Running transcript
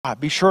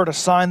Be sure to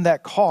sign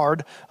that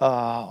card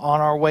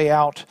on our way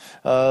out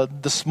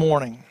this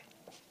morning.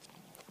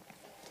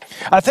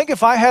 I think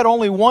if I had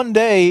only one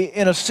day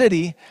in a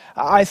city,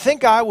 I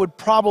think I would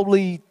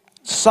probably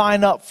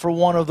sign up for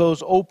one of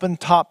those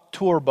open-top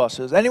tour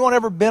buses. Anyone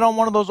ever been on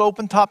one of those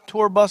open-top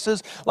tour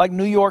buses, like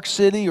New York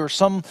City or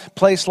some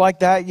place like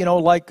that?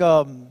 Like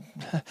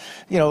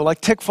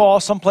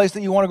Tickfall, some place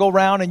that you want to go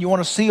around and you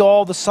want to see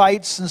all the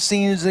sights and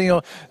scenes,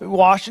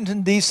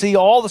 Washington, D.C.,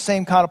 all the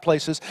same kind of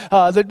places,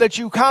 that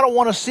you kind of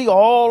want to see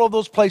all of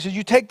those places.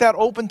 You take that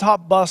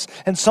open-top bus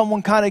and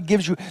someone kind of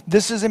gives you,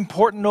 this is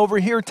important over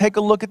here, take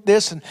a look at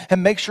this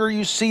and make sure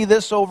you see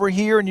this over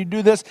here and you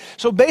do this.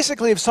 So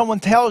basically, if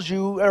someone tells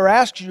you or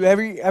asks you, have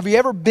you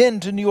ever been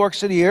to New York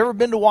City, have you ever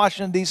been to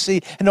Washington,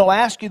 D.C., and they'll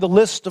ask you the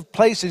list of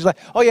places, like,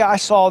 oh yeah, I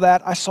saw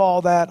that, I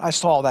saw that, I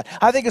saw that.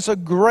 I think it's a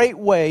great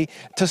way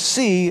to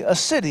see a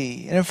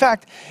city. And in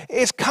fact,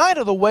 it's kind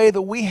of the way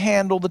that we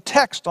handle the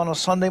text on a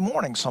Sunday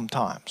morning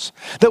sometimes.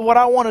 That what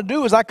I want to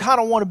do is I kind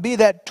of want to be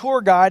that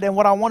tour guide, and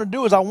what I want to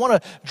do is I want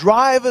to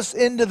drive us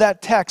into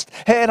that text,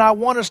 and I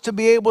want us to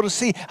be able to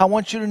see, I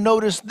want you to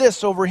notice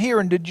this over here,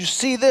 and did you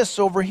see this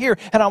over here?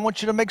 And I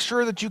want you to make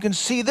sure that you can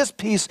see this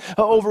piece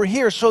over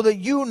here so that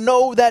you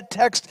know that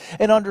text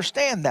and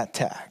understand that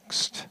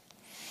text.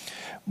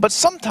 But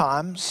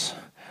sometimes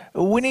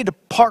we need to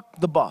park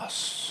the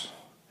bus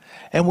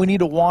and we need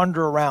to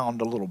wander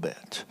around a little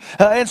bit.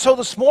 And so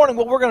this morning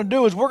what we're going to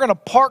do is we're going to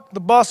park the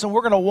bus and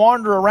we're going to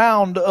wander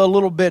around a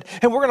little bit.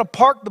 And we're going to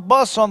park the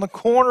bus on the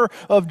corner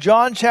of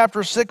John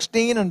chapter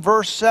 16 and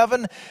verse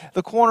 7.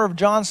 The corner of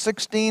John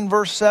 16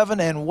 verse 7.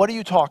 And what are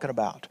you talking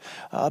about?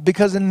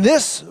 Because in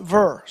this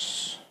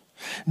verse,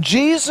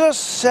 Jesus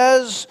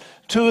says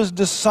to his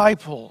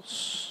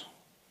disciples,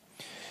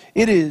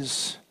 it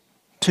is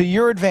to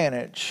your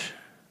advantage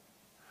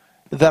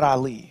that I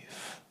leave.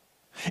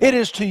 It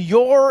is to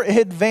your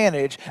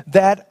advantage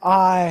that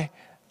I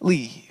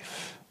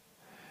leave.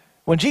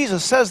 When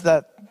Jesus says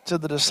that to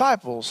the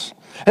disciples,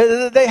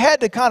 they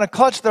had to kind of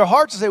clutch their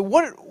hearts and say,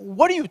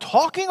 what are you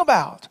talking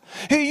about?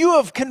 You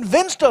have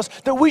convinced us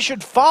that we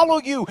should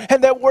follow you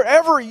and that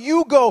wherever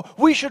you go,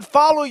 we should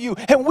follow you.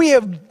 And we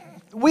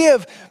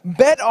have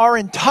bet our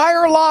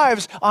entire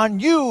lives on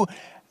you,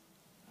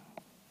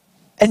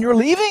 and you're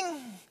leaving?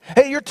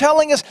 You're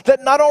telling us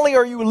that not only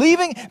are you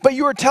leaving, but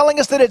you are telling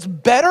us that it's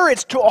better,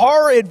 it's to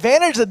our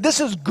advantage, that this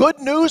is good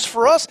news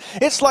for us.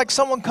 It's like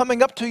someone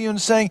coming up to you and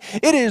saying,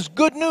 it is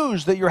good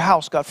news that your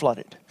house got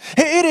flooded.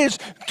 It is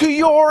to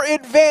your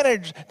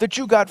advantage that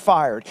you got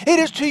fired. It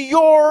is to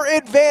your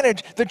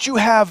advantage that you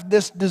have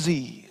this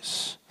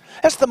disease.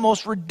 That's the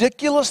most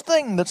ridiculous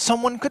thing that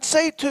someone could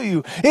say to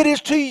you. It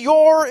is to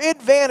your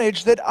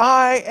advantage that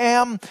I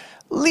am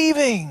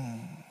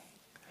leaving.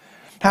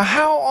 Now,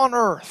 how on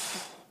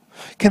earth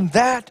can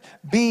that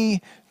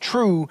be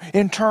true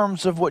in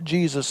terms of what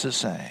Jesus is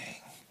saying?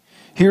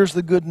 Here's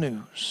the good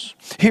news.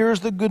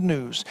 Here's the good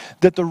news,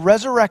 that the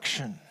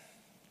resurrection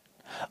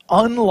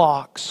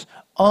unlocks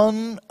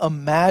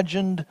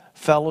unimagined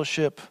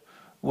fellowship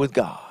with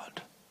God.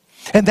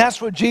 And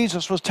that's what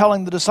Jesus was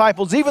telling the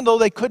disciples, even though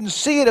they couldn't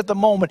see it at the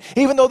moment,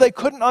 even though they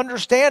couldn't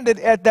understand it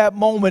at that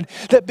moment,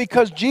 that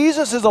because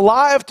Jesus is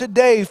alive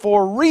today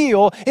for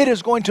real, it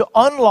is going to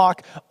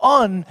unlock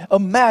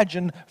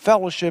unimagined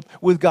fellowship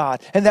with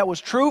God. And that was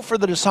true for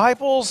the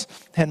disciples,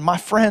 and my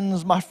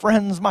friends,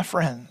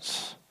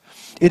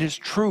 it is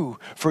true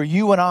for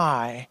you and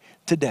I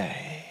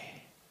today.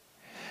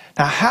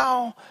 Now,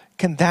 how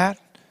can that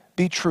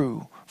be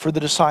true for the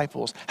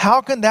disciples?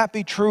 How can that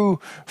be true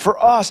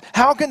for us?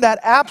 How can that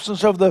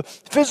absence of the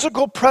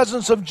physical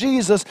presence of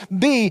Jesus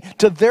be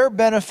to their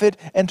benefit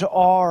and to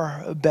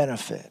our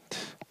benefit?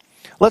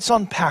 Let's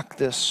unpack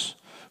this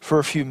for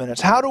a few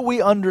minutes. How do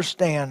we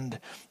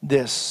understand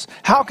this?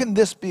 How can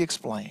this be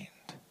explained?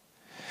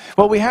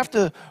 Well, we have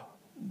to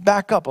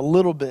back up a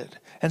little bit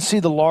and see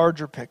the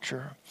larger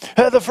picture.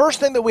 The first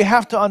thing that we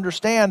have to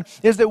understand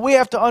is that we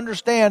have to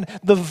understand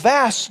the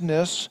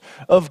vastness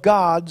of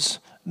God's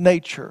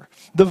nature.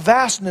 The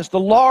vastness, the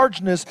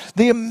largeness,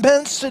 the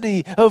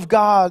immensity of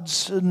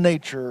God's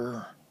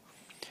nature.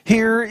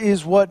 Here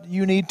is what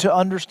you need to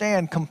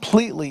understand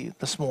completely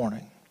this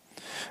morning.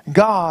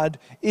 God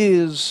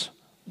is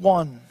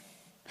one.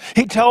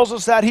 He tells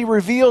us that. He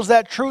reveals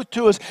that truth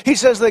to us. He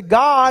says that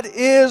God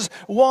is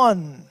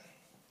one.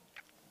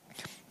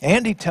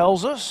 And he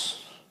tells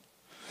us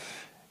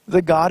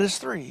that God is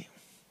three.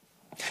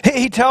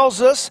 He tells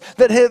us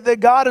that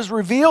God is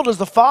revealed as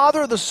the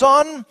Father, the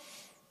Son,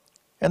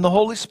 and the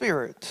Holy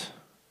Spirit.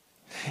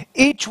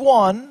 Each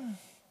one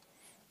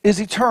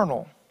is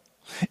eternal.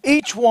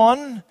 Each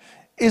one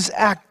is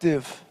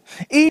active.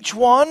 Each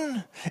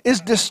one is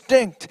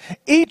distinct.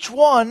 Each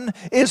one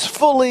is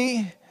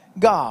fully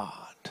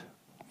God.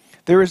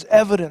 There is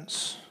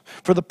evidence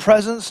for the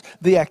presence,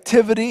 the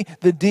activity,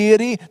 the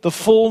deity, the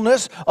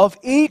fullness of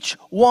each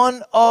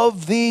one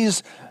of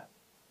these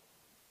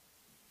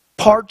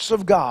parts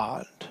of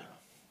God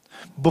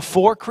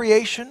before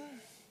creation,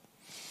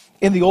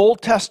 in the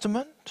Old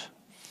Testament,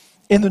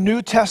 in the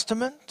New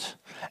Testament,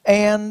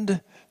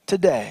 and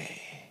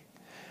today.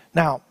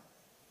 Now,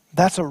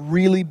 that's a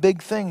really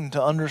big thing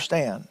to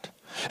understand.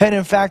 And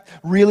in fact,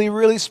 really,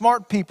 really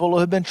smart people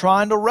have been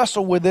trying to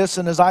wrestle with this.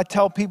 And as I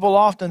tell people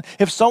often,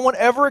 if someone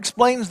ever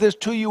explains this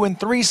to you in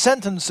 3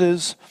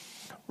 sentences,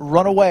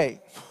 run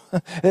away.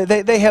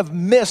 They have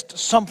missed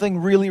something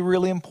really,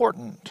 really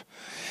important.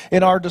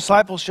 In our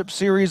discipleship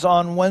series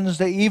on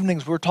Wednesday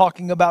evenings, we're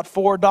talking about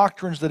 4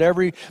 doctrines that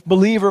every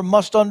believer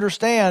must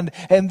understand.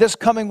 And this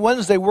coming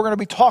Wednesday, we're going to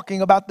be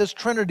talking about this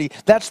Trinity.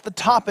 That's the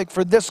topic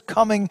for this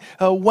coming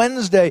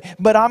Wednesday.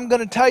 But I'm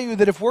going to tell you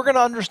that if we're going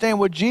to understand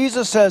what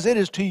Jesus says, it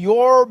is to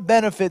your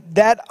benefit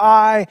that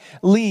I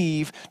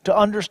leave, to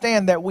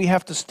understand that we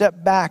have to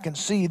step back and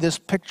see this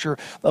picture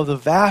of the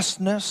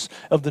vastness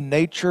of the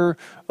nature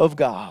of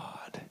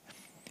God.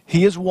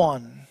 He is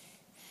one.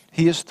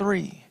 He is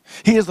 3.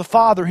 He is the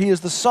Father, He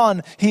is the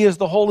Son, He is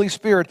the Holy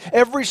Spirit.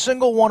 Every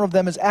single one of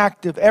them is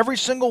active. Every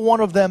single one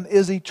of them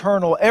is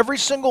eternal. Every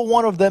single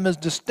one of them is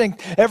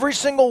distinct. Every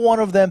single one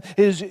of them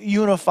is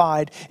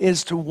unified,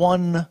 is to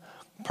one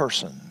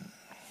person.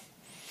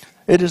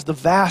 It is the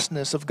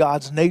vastness of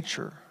God's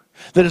nature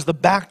that is the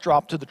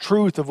backdrop to the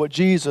truth of what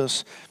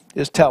Jesus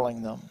is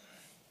telling them.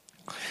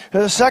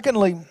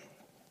 Secondly,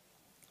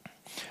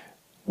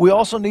 we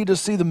also need to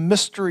see the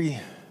mystery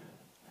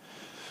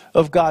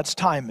of God's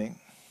timing.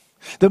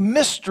 The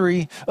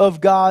mystery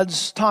of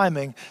God's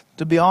timing.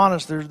 To be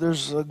honest,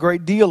 there's a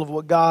great deal of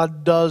what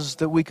God does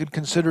that we could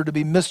consider to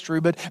be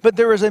mystery, but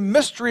there is a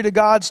mystery to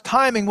God's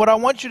timing. What I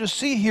want you to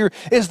see here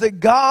is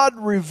that God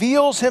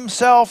reveals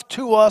Himself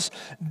to us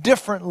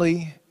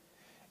differently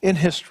in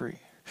history.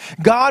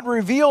 God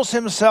reveals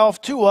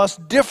Himself to us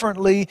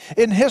differently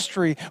in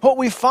history. What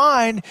we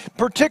find,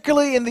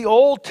 particularly in the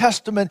Old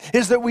Testament,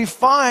 is that we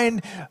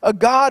find a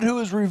God who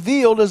is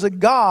revealed as a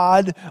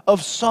God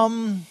of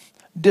some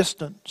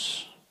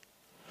distance.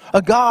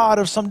 A God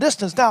of some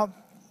distance. Now,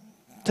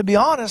 to be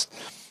honest,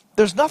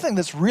 there's nothing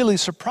that's really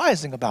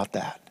surprising about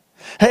that.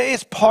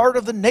 It's part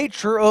of the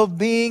nature of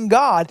being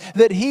God,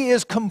 that He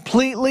is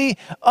completely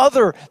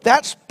other.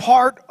 That's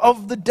part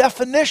of the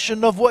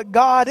definition of what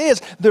God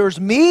is. There's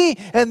me,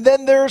 and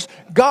then there's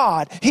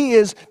God. He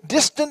is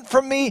distant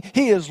from me.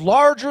 He is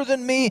larger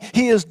than me.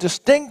 He is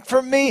distinct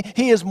from me.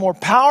 He is more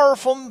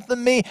powerful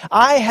than me.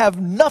 I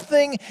have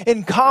nothing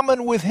in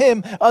common with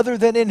Him other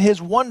than in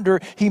His wonder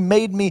He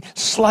made me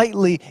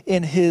slightly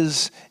in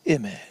His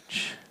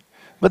image.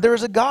 But there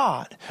is a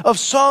God of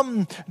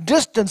some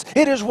distance.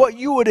 It is what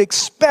you would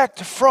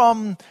expect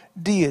from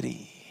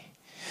deity.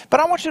 But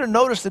I want you to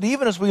notice that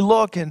even as we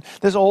look in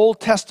this Old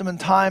Testament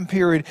time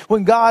period,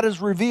 when God is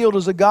revealed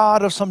as a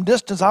God of some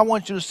distance, I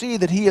want you to see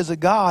that He is a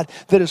God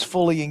that is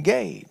fully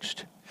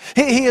engaged.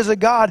 He is a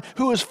God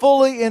who is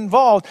fully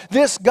involved.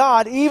 This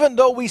God, even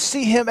though we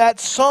see Him at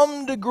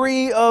some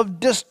degree of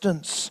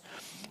distance,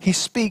 He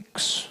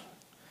speaks.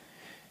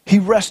 He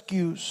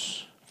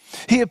rescues.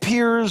 He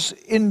appears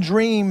in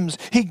dreams.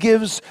 He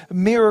gives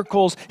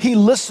miracles. He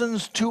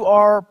listens to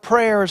our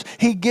prayers.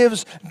 He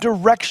gives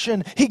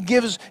direction. He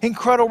gives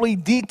incredibly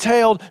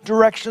detailed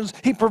directions.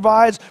 He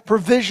provides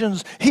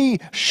provisions. He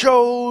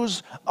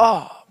shows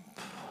up.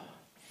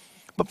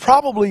 But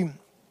probably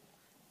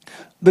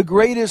the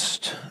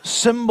greatest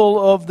symbol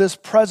of this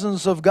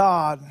presence of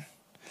God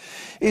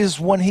is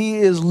when He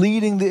is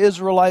leading the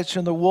Israelites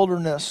in the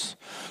wilderness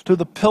to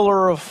the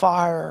pillar of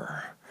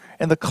fire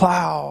and the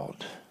cloud.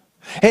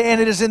 And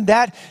it is in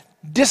that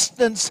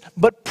distance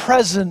but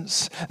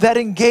presence, that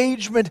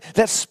engagement,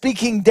 that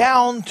speaking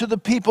down to the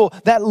people,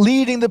 that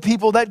leading the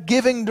people, that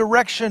giving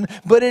direction.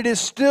 But it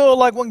is still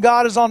like when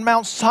God is on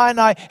Mount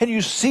Sinai and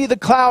you see the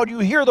cloud, you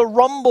hear the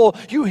rumble,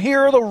 you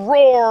hear the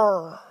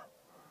roar.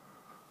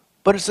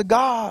 But it's a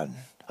God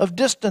of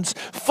distance,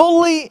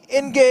 fully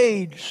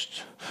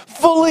engaged,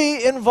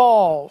 fully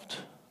involved,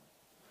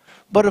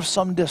 but of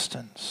some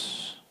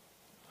distance.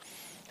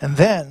 And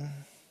then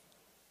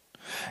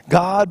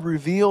God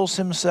reveals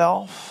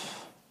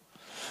Himself.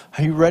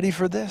 Are you ready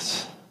for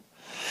this?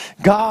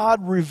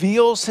 God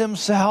reveals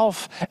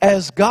Himself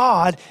as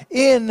God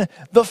in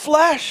the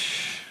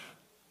flesh.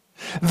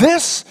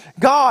 This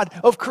God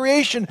of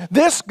creation,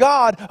 this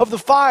God of the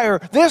fire,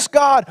 this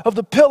God of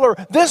the pillar,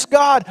 this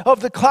God of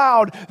the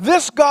cloud,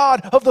 this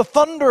God of the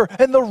thunder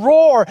and the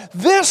roar,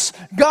 this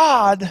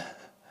God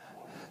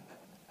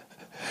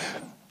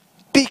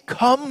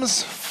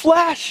becomes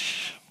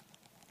flesh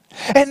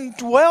and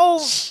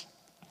dwells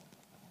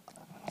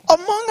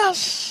among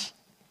us.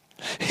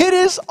 It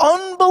is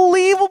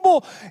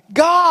unbelievable.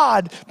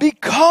 God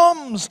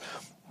becomes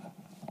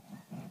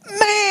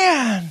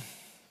man.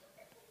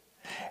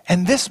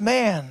 And this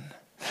man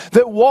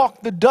that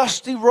walked the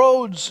dusty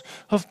roads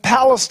of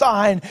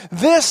Palestine,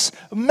 this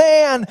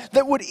man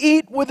that would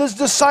eat with his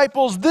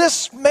disciples,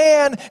 this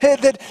man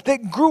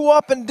that grew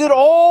up and did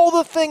all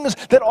the things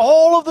that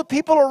all of the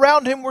people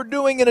around him were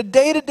doing in a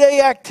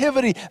day-to-day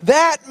activity,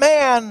 that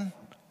man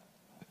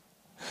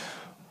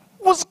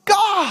was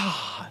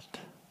God.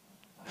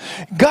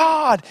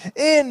 God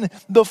in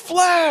the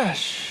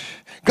flesh.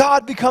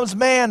 God becomes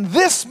man.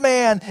 This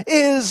man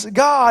is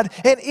God.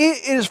 And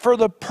it is for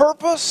the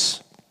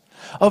purpose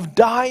of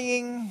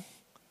dying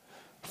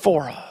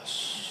for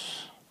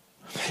us.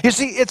 You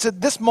see, it's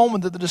at this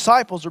moment that the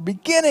disciples are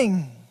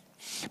beginning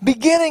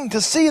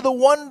to see the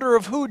wonder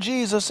of who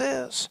Jesus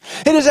is.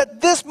 It is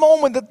at this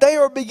moment that they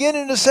are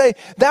beginning to say,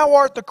 thou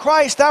art the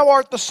Christ, thou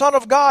art the Son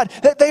of God,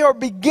 that they are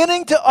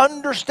beginning to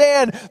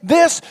understand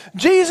this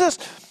Jesus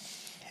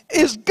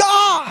is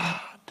God.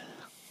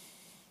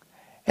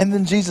 And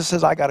then Jesus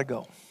says, I got to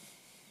go.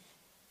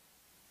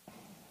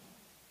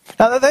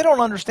 Now, they don't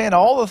understand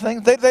all the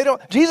things. They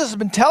don't. Jesus has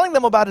been telling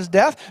them about his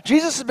death.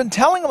 Jesus has been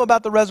telling them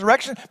about the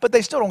resurrection, but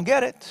they still don't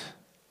get it.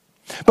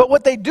 But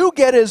what they do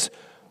get is,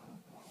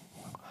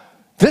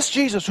 this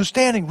Jesus who's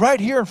standing right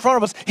here in front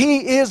of us,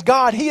 he is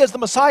God. He is the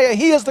Messiah.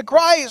 He is the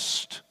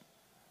Christ.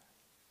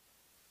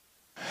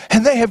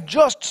 And they have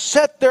just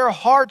set their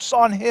hearts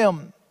on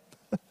him.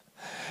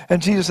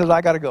 And Jesus says,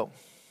 I got to go.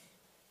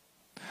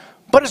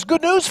 But it's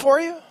good news for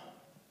you.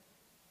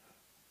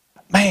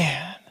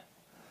 Man,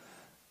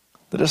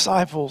 the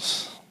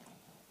disciples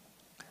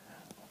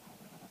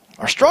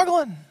are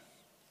struggling.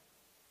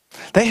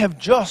 They have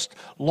just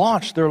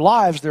launched their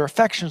lives, their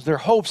affections, their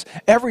hopes,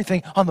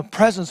 everything on the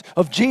presence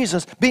of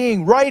Jesus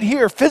being right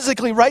here,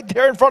 physically right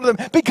there in front of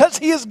them, because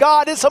he is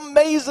God. It's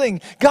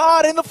amazing.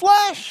 God in the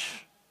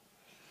flesh.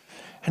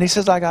 And he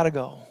says, I got to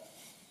go.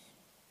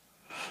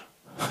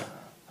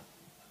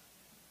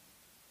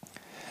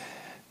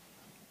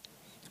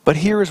 But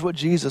here is what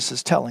Jesus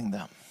is telling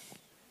them.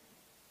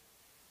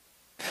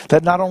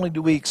 That not only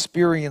do we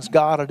experience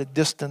God at a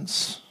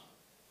distance,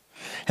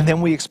 and then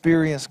we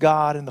experience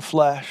God in the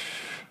flesh.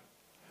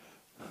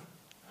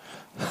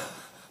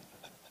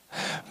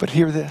 But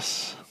hear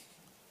this.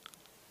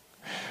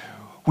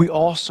 We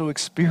also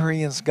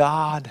experience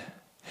God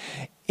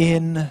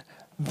in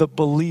the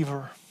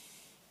believer.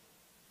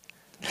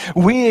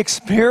 We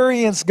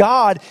experience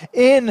God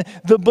in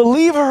the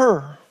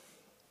believer.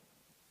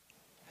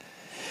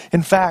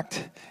 In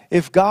fact,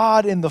 if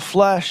God in the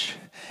flesh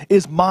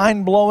is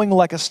mind-blowing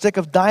like a stick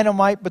of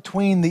dynamite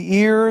between the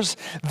ears,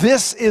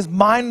 this is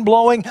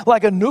mind-blowing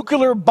like a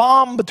nuclear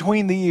bomb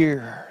between the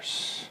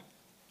ears.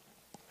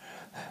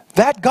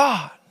 That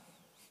God,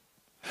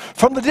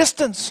 from the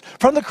distance,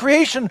 from the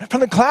creation,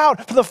 from the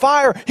cloud, from the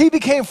fire, he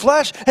became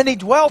flesh and he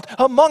dwelt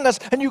among us,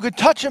 and you could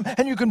touch him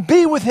and you can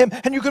be with him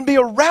and you can be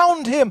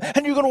around him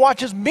and you can watch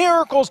his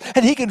miracles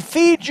and he can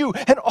feed you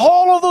and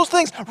all of those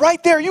things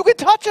right there. You can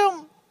touch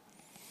him.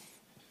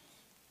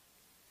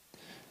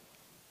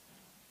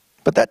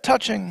 But that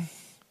touching,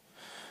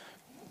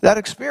 that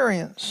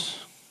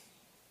experience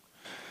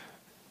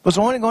was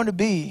only going to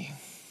be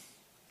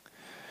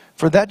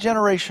for that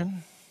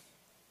generation,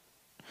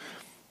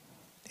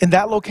 in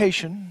that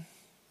location,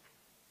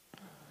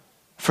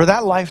 for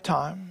that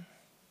lifetime.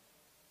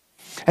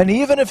 And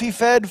even if he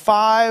fed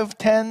 5,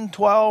 10,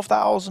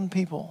 12,000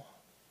 people,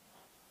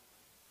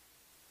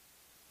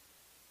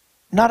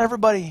 not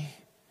everybody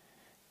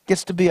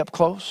gets to be up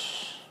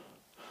close.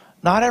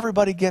 Not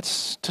everybody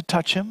gets to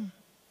touch him.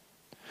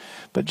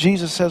 But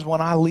Jesus says, when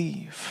I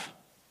leave,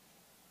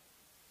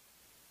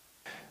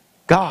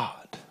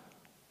 God,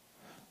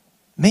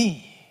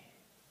 me,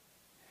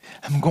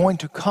 I'm going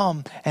to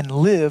come and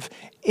live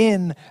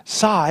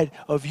inside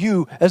of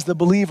you as the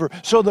believer,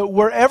 so that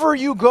wherever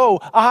you go,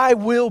 I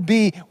will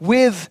be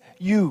with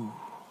you.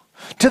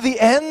 To the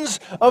ends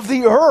of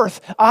the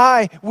earth,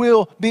 I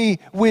will be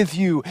with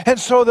you. And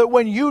so that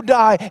when you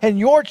die and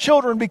your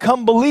children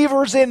become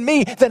believers in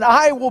me, then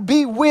I will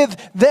be with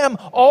them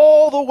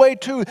all the way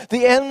to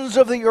the ends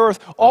of the earth,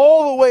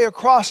 all the way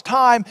across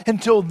time,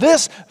 until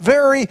this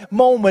very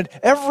moment,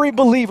 every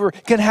believer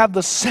can have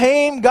the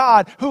same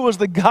God who was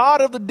the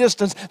God of the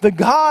distance, the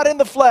God in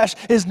the flesh,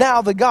 is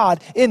now the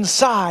God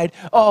inside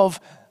of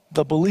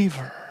the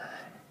believer.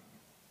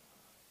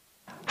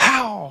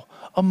 How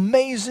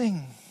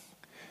amazing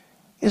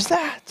is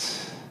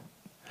that?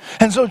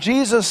 And so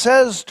Jesus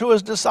says to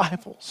his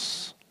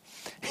disciples,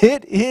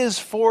 it is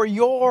for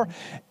your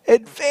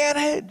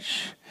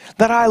advantage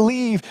that I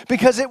leave,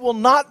 because it will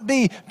not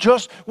be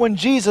just when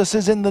Jesus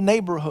is in the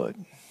neighborhood.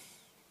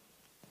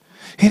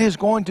 It is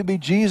going to be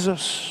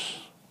Jesus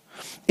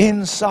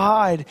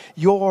inside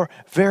your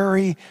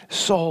very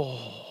soul.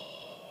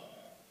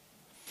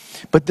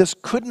 But this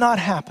could not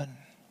happen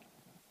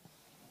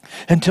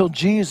until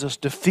Jesus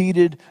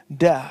defeated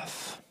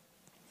death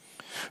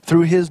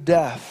through his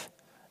death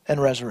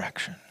and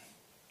resurrection.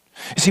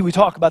 You see, we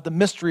talk about the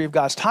mystery of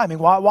God's timing.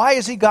 Why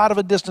is he God of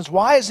a distance?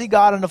 Why is he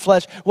God in the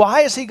flesh?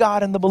 Why is he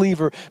God in the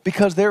believer?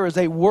 Because there is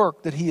a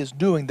work that he is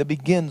doing that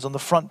begins on the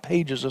front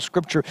pages of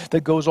Scripture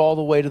that goes all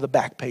the way to the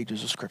back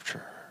pages of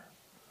Scripture.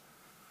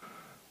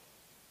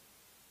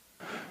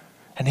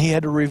 And he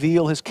had to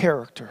reveal his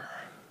character.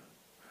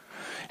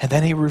 And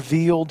then he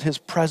revealed his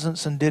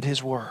presence and did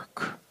his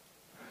work.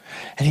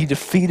 And he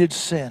defeated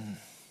sin,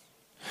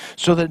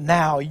 so that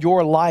now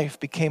your life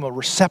became a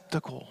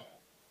receptacle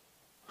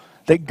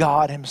that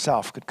God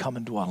himself could come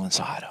and dwell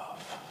inside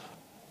of.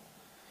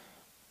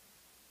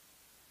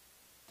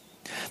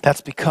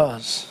 That's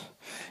because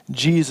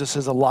Jesus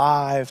is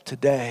alive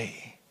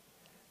today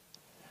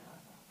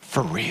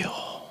for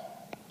real.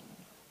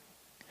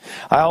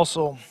 I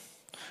also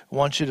I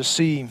want you to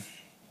see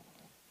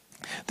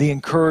the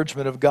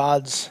encouragement of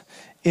God's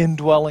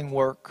indwelling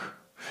work.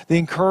 The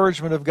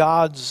encouragement of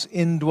God's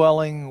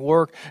indwelling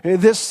work.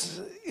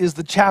 This is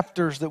the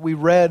chapters that we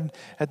read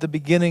at the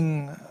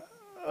beginning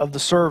of the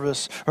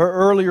service, or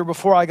earlier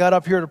before I got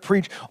up here to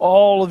preach,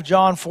 all of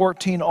John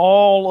 14,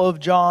 all of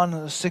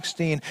John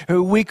 16.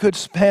 We could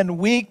spend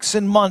weeks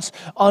and months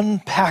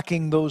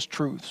unpacking those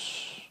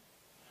truths.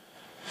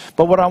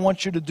 But what I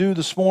want you to do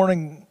this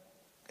morning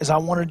is I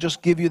want to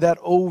just give you that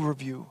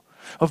overview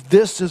of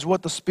this is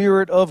what the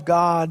Spirit of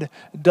God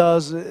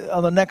does.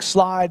 On the next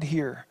slide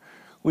here,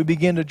 we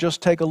begin to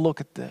just take a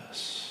look at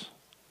this.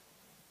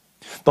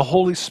 The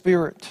Holy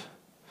Spirit,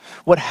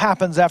 what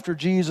happens after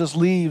Jesus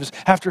leaves,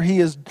 after He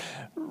is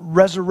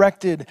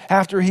resurrected,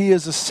 after He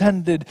is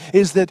ascended,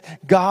 is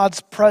that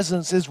God's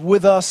presence is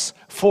with us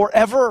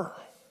forever.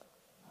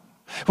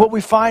 What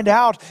we find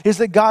out is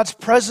that God's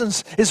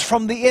presence is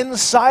from the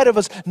inside of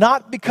us,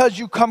 not because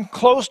you come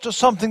close to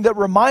something that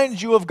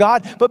reminds you of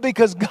God, but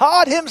because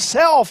God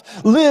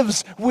Himself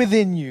lives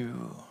within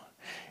you.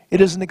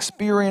 It is an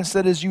experience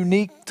that is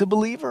unique to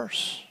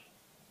believers.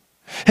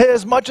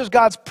 As much as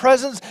God's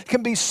presence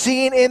can be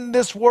seen in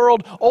this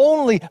world,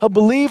 only a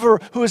believer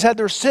who has had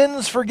their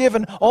sins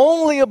forgiven,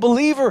 only a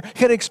believer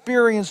can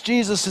experience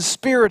Jesus'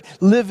 Spirit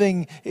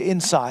living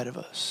inside of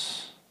us.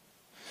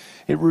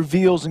 It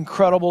reveals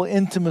incredible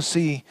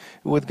intimacy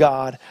with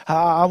God.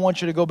 I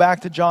want you to go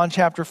back to John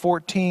chapter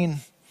 14,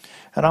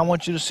 and I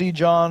want you to see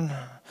John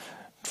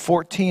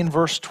 14,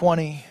 verse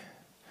 20.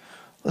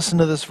 Listen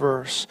to this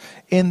verse.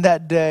 In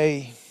that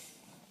day,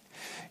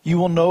 you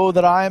will know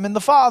that I am in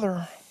the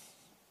Father,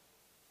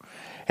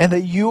 and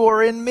that you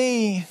are in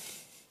me,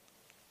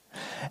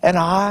 and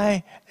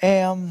I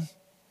am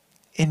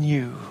in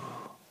you.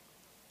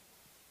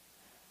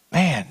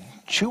 Man,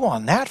 chew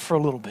on that for a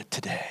little bit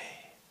today.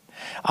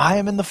 I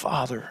am in the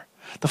Father.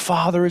 The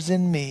Father is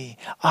in me.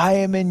 I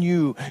am in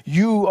you.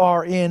 You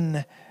are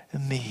in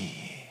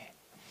me.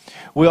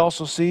 We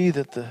also see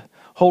that the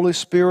Holy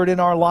Spirit in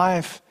our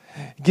life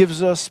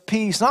gives us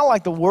peace. Not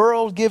like the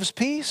world gives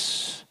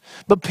peace,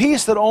 but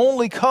peace that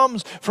only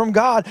comes from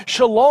God.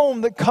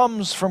 Shalom that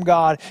comes from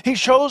God. He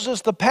shows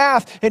us the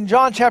path. In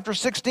John chapter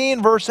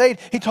 16, verse 8,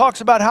 He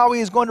talks about how He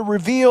is going to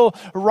reveal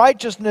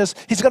righteousness.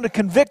 He's going to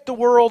convict the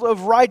world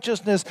of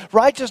righteousness.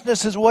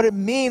 Righteousness is what it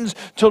means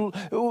to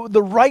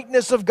the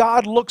rightness of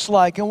God looks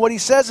like. And what He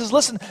says is,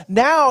 listen,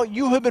 now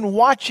you have been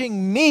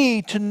watching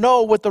me to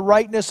know what the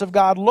rightness of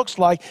God looks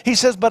like. He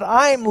says, but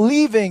I'm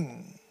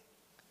leaving.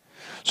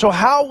 So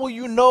how will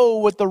you know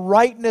what the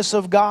rightness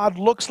of God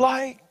looks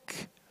like?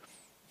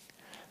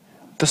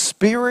 The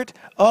Spirit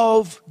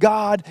of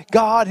God,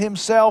 God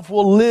Himself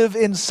will live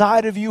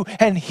inside of you,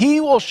 and He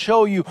will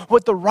show you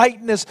what the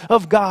rightness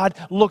of God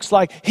looks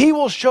like. He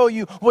will show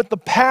you what the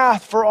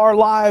path for our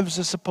lives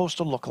is supposed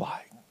to look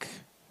like.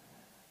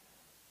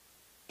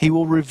 He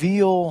will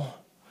reveal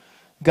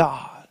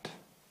God.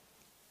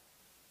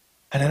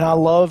 And then I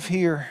love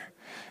here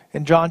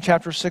in John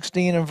chapter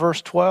 16 and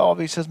verse 12,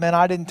 He says, man,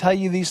 I didn't tell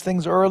you these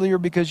things earlier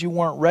because you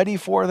weren't ready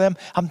for them.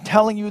 I'm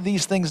telling you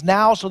these things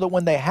now so that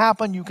when they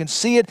happen, you can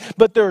see it.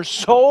 But there's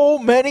so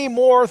many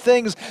more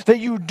things that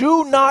you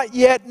do not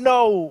yet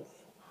know.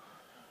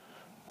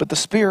 But the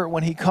Spirit,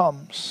 when He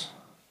comes,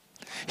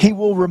 He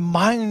will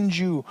remind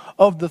you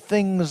of the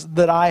things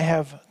that I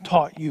have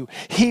taught you.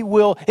 He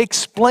will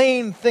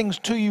explain things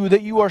to you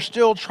that you are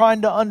still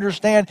trying to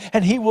understand,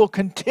 and He will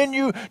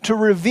continue to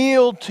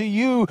reveal to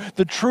you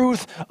the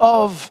truth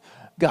of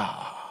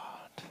God.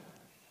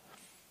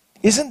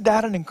 Isn't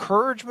that an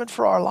encouragement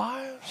for our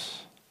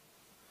lives?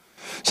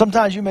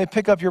 Sometimes you may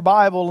pick up your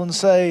Bible and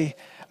say,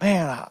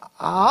 man,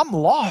 I'm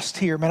lost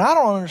here. Man, I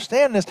don't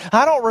understand this.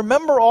 I don't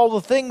remember all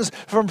the things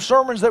from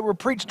sermons that were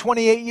preached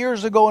 28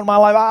 years ago in my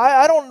life.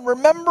 I don't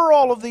remember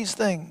all of these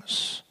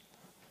things.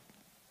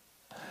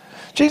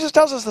 Jesus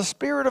tells us the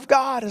Spirit of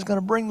God is going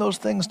to bring those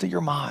things to your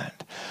mind.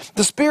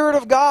 The Spirit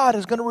of God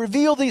is going to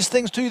reveal these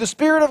things to you. The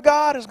Spirit of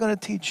God is going to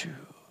teach you.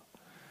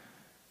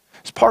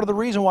 It's part of the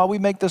reason why we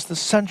make this the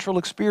central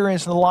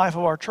experience in the life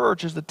of our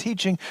church is the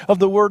teaching of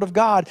the Word of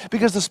God.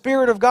 Because the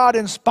Spirit of God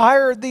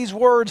inspired these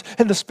words,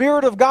 and the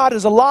Spirit of God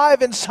is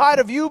alive inside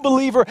of you,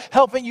 believer,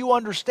 helping you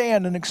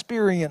understand and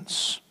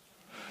experience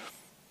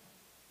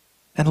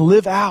and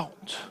live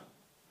out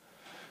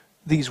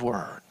these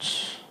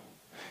words.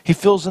 He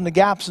fills in the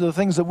gaps of the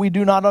things that we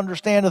do not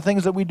understand, the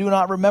things that we do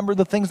not remember,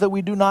 the things that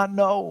we do not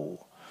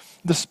know.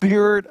 The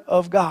Spirit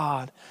of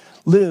God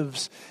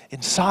lives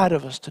inside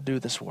of us to do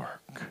this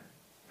work.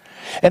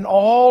 And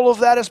all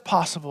of that is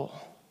possible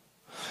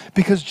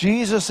because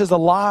Jesus is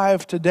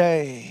alive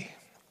today.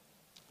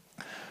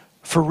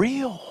 For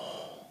real.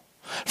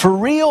 For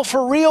real,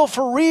 for real,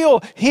 for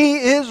real. He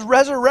is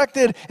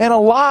resurrected and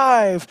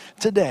alive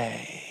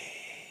today.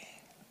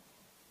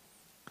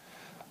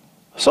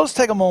 So let's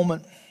take a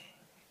moment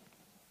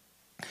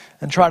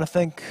and try to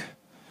think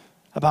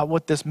about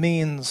what this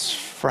means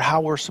for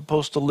how we're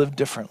supposed to live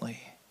differently.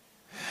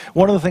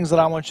 One of the things that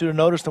I want you to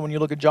notice that when you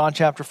look at John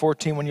chapter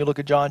 14, when you look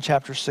at John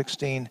chapter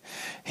 16,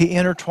 He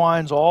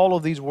intertwines all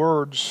of these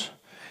words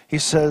He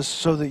says,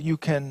 so that you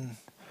can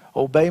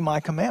obey my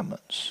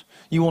commandments.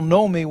 You will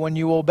know me when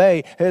you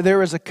obey.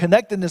 There is a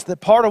connectedness that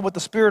part of what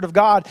the Spirit of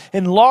God,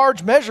 in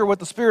large measure what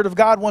the Spirit of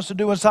God wants to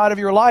do inside of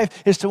your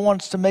life, is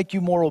wants to make you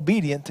more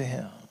obedient to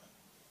Him.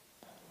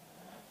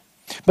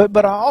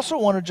 But I also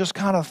want to just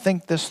kind of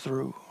think this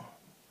through.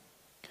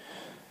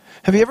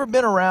 Have you ever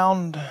been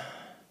around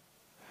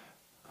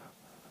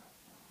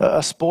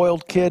a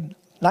spoiled kid?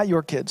 Not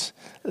your kids,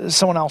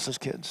 someone else's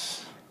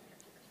kids.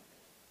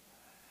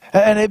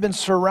 And they've been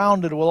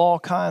surrounded with all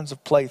kinds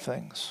of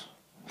playthings.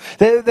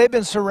 They've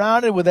been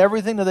surrounded with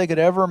everything that they could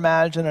ever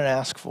imagine and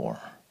ask for.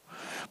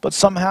 But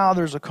somehow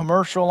there's a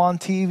commercial on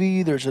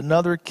TV, there's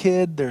another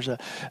kid, there's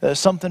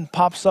something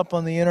pops up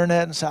on the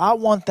internet and say, I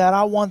want that,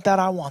 I want that,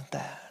 I want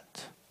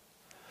that.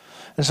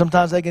 And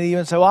sometimes they can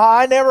even say, well,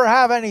 I never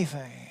have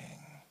anything.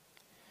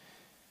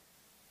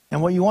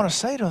 And what you want to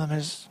say to them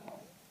is,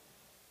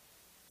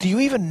 do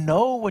you even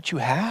know what you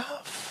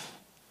have?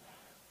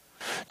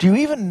 Do you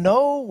even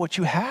know what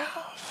you have?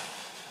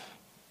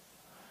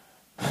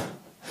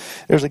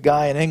 There's a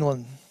guy in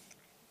England,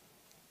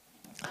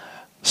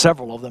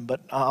 several of them,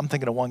 but I'm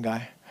thinking of one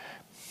guy.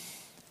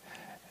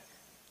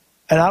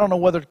 And I don't know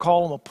whether to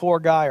call him a poor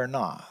guy or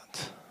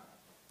not.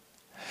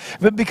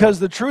 But because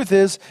the truth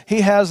is, he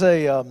has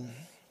a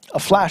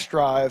flash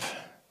drive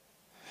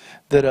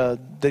that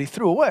he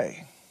threw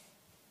away.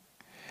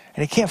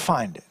 And he can't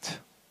find it.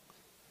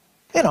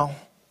 You know,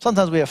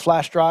 sometimes we have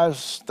flash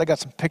drives. They got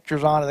some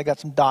pictures on it. They got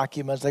some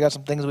documents. They got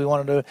some things we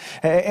want to do.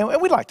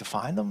 And we'd like to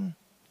find them.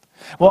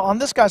 Well, on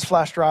this guy's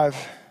flash drive,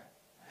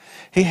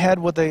 he had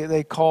what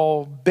they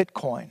call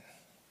Bitcoin.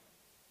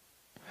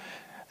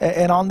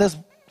 And on this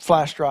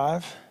flash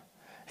drive,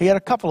 he had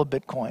a couple of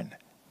Bitcoin.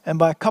 And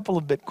by a couple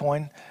of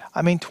Bitcoin,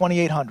 I mean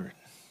 2,800.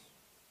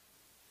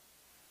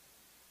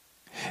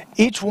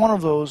 Each one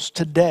of those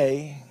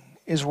today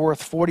is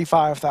worth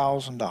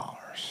 $45,000.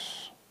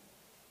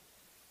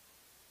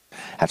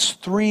 That's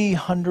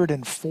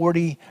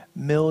 $340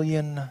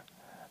 million.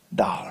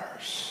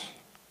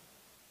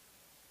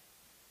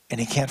 And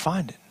he can't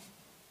find it.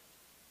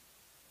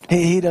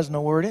 He doesn't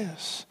know where it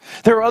is.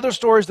 There are other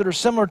stories that are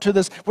similar to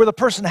this where the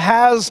person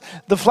has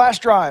the flash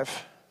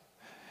drive,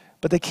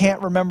 but they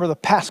can't remember the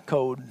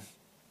passcode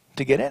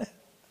to get in it.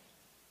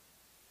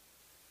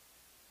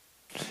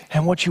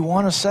 And what you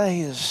want to say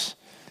is,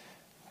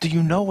 do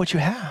you know what you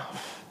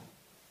have?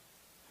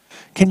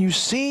 Can you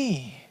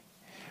see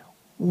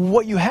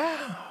what you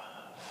have?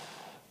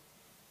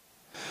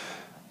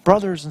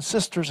 Brothers and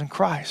sisters in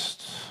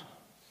Christ,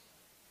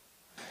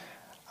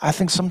 I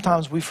think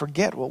sometimes we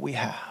forget what we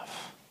have.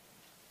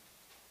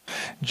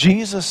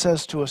 Jesus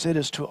says to us, it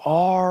is to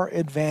our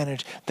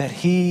advantage that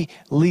He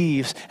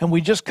leaves. And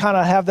we just kind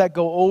of have that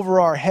go over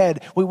our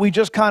head. We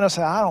just kind of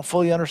say, I don't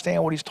fully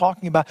understand what He's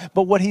talking about.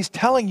 But what He's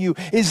telling you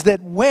is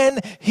that when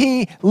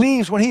He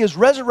leaves, when He is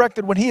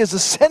resurrected, when He is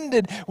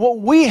ascended, what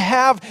we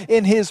have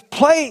in His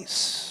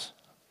place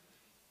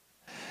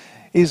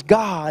is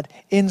God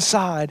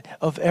inside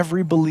of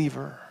every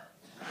believer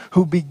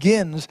who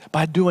begins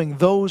by doing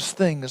those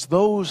things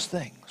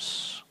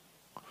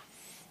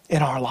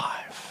in our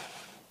life.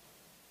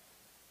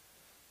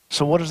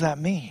 So what does that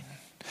mean?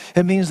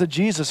 It means that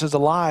Jesus is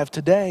alive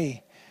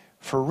today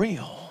for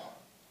real.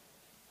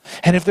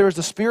 And if there is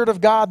the Spirit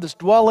of God that's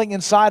dwelling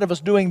inside of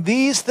us doing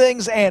these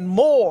things and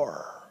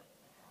more,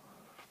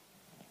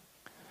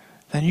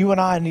 then you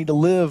and I need to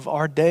live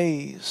our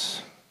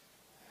days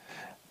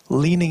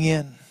leaning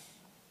in.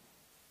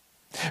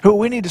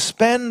 We need to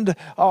spend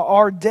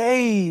our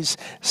days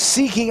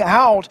seeking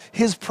out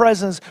His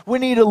presence. We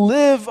need to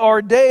live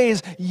our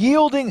days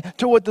yielding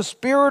to what the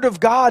Spirit of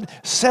God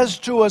says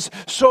to us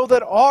so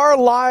that our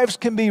lives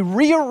can be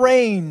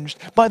rearranged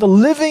by the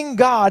living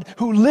God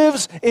who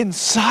lives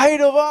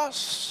inside of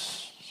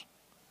us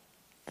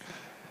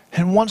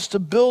and wants to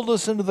build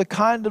us into the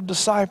kind of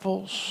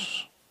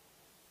disciples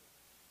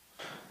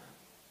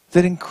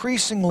that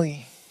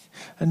increasingly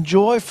and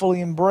joyfully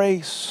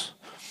embrace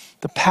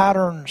the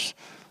patterns,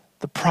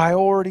 the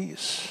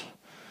priorities,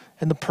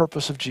 and the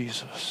purpose of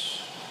Jesus.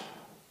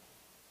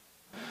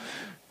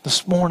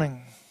 This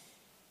morning,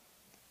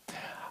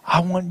 I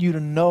want you to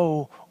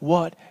know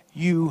what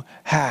you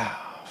have.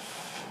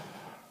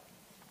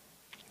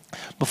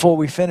 Before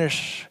we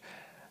finish,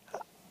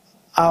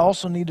 I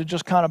also need to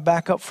just kind of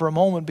back up for a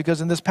moment, because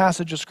in this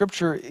passage of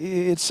Scripture,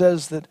 it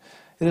says that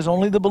it is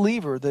only the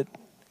believer that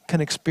can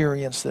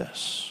experience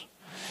this.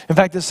 In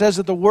fact, it says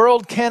that the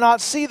world cannot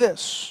see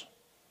this,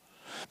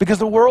 because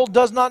the world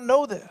does not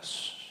know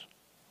this.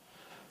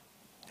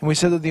 And we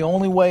said that the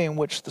only way in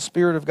which the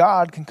Spirit of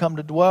God can come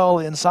to dwell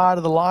inside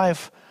of the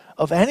life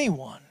of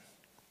anyone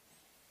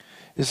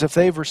is if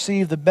they've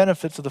received the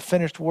benefits of the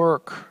finished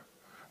work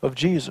of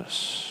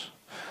Jesus.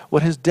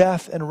 What His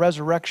death and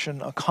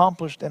resurrection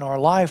accomplished in our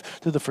life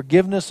through the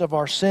forgiveness of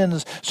our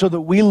sins, so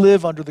that we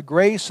live under the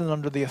grace and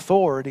under the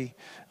authority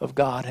of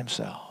God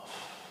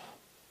Himself.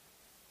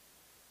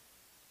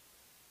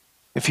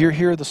 If you're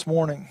here this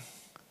morning,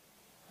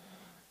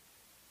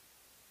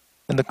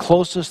 and the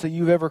closest that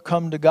you've ever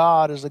come to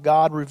God is the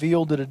God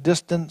revealed at a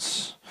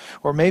distance,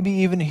 or maybe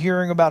even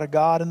hearing about a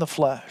God in the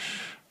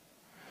flesh,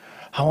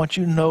 I want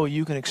you to know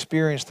you can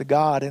experience the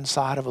God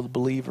inside of a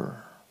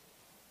believer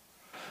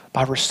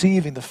by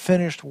receiving the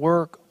finished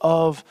work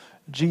of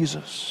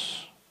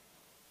Jesus,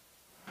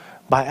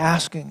 by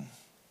asking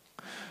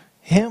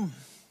Him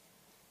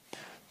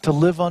to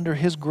live under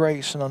His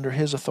grace and under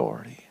His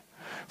authority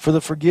for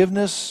the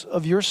forgiveness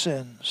of your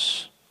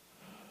sins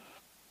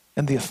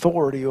and the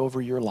authority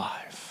over your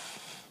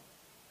life.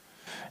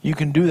 You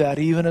can do that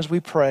even as we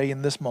pray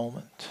in this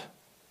moment.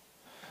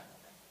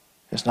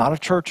 It's not a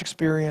church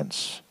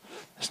experience.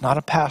 It's not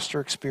a pastor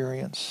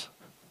experience.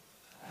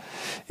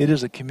 It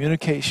is a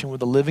communication with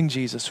the living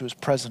Jesus who is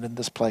present in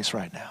this place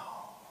right now.